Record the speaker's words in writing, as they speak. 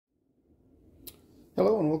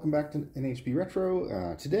Hello and welcome back to NHP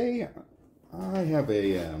Retro. Today I have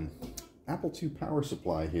a Apple II power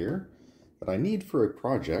supply here that I need for a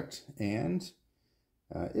project, and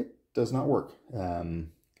it does not work.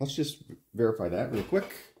 Let's just verify that real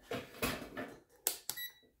quick.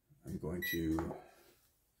 I'm going to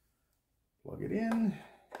plug it in.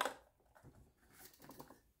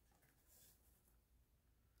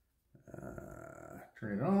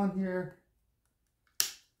 Turn it on here,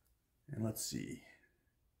 and let's see.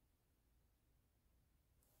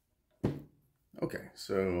 Okay,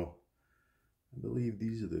 so I believe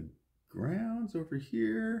these are the grounds over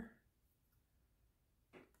here.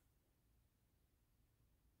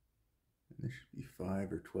 And there should be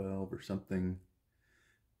 5 or 12 or something.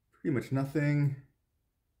 Pretty much nothing.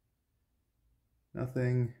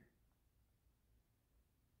 Nothing.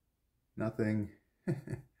 Nothing.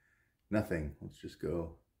 Nothing. Let's just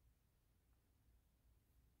go.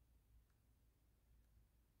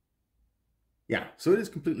 Yeah, so it is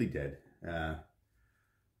completely dead.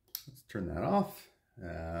 Let's turn that off.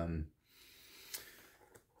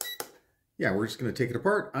 Yeah, we're just going to take it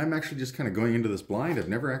apart. I'm actually just kind of going into this blind. I've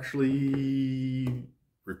never actually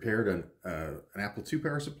repaired an Apple II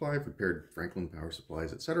power supply. I've repaired Franklin power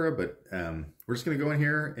supplies, etc. But we're just going to go in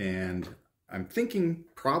here, and I'm thinking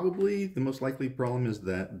probably the most likely problem is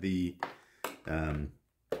that the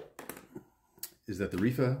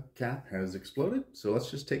Rifa cap has exploded. So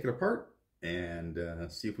let's just take it apart and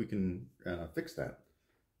see if we can fix that.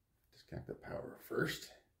 Disconnect the power first.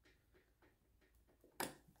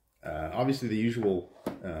 Obviously the usual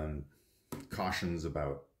cautions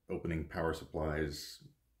about opening power supplies,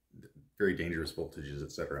 very dangerous voltages,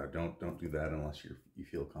 etc. Don't do that unless you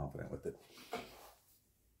feel confident with it.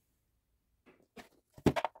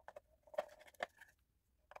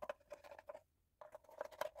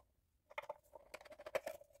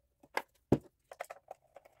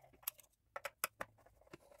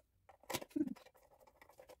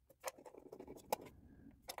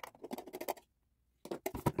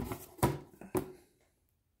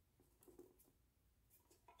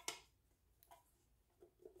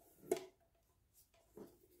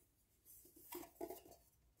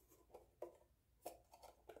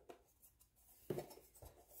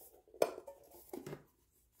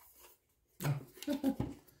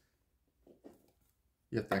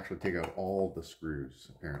 You have to actually take out all the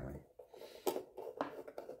screws, apparently.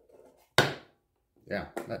 Yeah,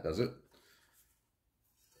 that does it.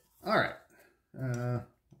 All right.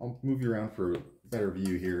 I'll move you around for a better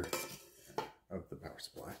view here of the power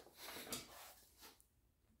supply.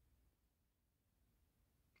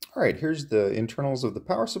 All right, here's the internals of the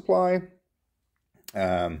power supply.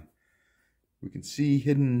 We can see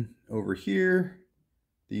hidden over here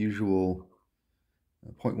the usual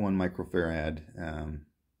 0.1 microfarad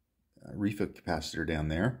Rifa capacitor down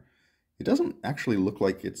there. It doesn't actually look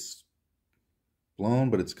like it's blown,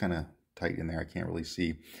 but it's kind of tight in there. I can't really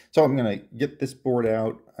see. So I'm going to get this board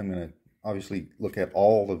out. I'm going to obviously look at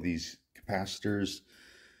all of these capacitors.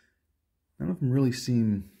 None of them really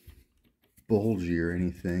seem bulgy or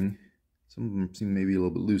anything. Some of them seem maybe a little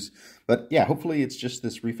bit loose. But yeah, hopefully it's just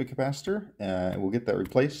this Rifa capacitor. We'll get that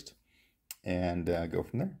replaced and go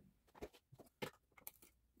from there.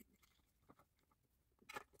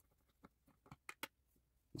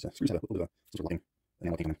 Screws have a little bit of a lighting and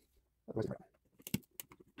lighting.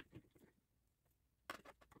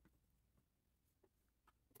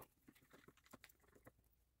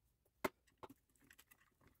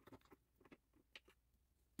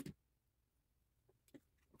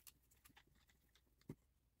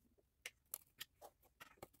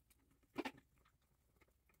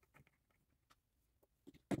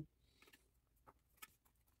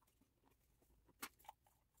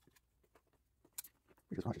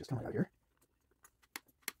 Just come right out here.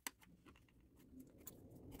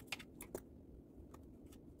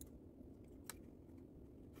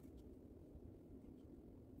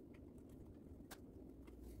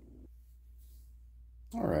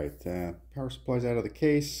 All right, power supply's out of the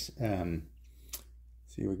case.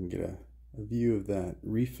 See if we can get a view of that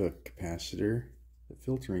Rifa capacitor, the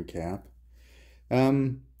filtering cap.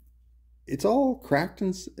 It's all cracked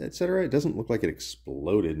and etc. It doesn't look like it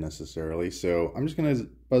exploded necessarily, so I'm just going to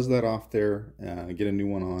buzz that off there, get a new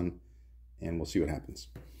one on, and we'll see what happens.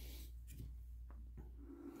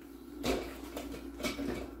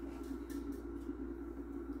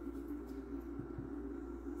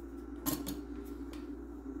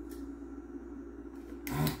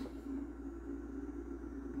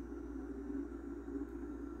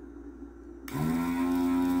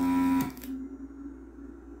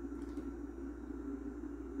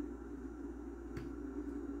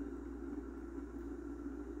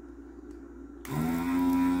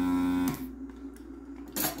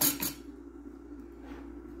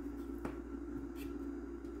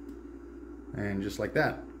 And just like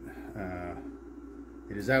that,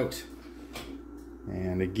 it is out.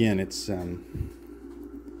 And again, it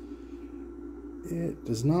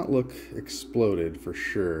does not look exploded for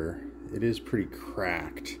sure. It is pretty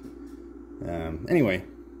cracked. Anyway,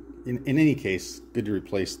 in any case, good to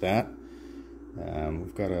replace that.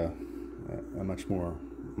 We've got a much more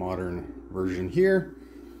modern version here.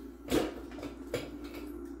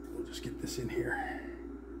 We'll just get this in here.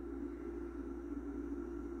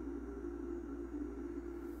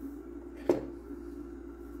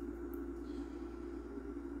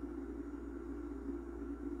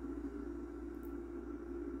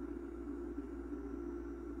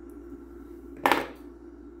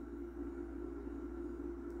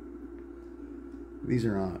 These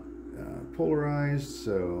are not polarized,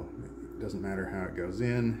 so it doesn't matter how it goes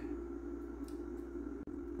in.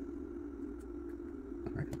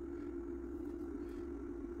 All right.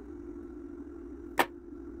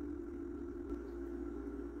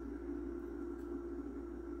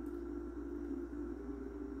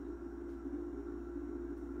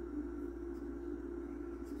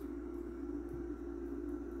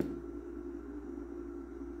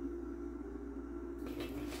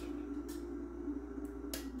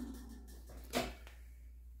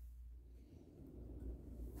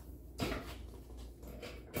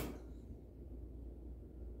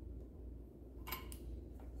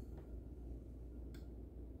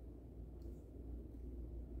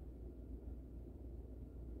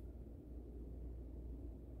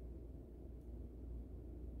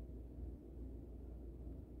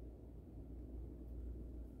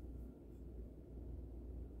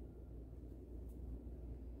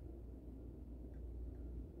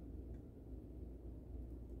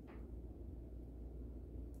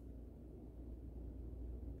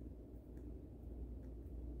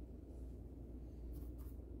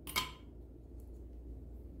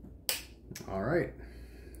 All right,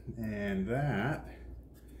 and that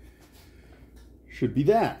should be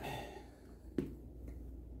that.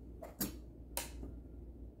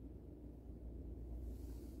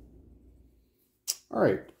 All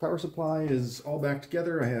right, power supply is all back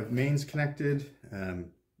together. I have mains connected.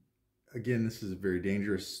 Again, this is a very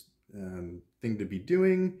dangerous thing to be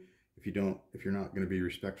doing if you're not going to be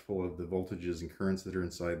respectful of the voltages and currents that are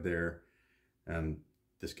inside there.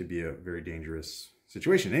 This could be a very dangerous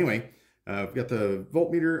situation. Anyway, I've got the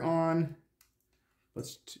voltmeter on.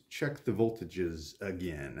 Let's check the voltages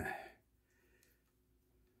again.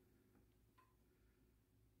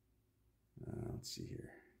 Let's see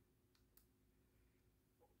here.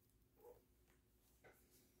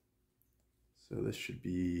 So this should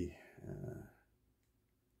be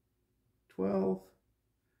 12.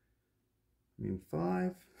 I mean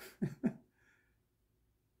 5.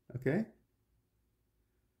 Okay.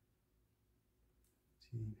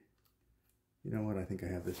 You know what? I think I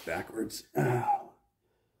have this backwards.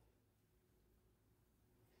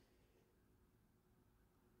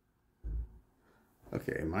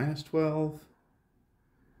 Okay, minus 12,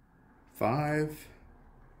 5,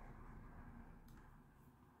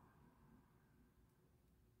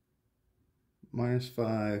 minus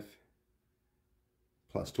 5,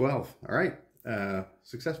 plus 12. All right,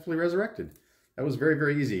 successfully resurrected. That was very,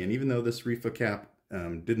 very easy. And even though this Rifa cap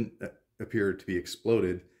didn't appear to be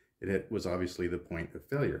exploded, it was obviously the point of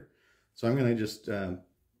failure. So I'm going to just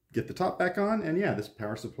get the top back on, and yeah, this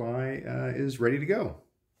power supply is ready to go.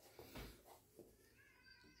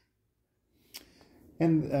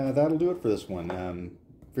 And that'll do it for this one.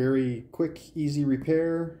 Very quick, easy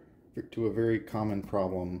repair to a very common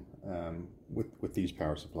problem with these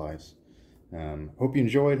power supplies. Hope you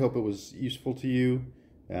enjoyed, hope it was useful to you,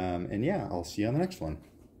 and yeah, I'll see you on the next one.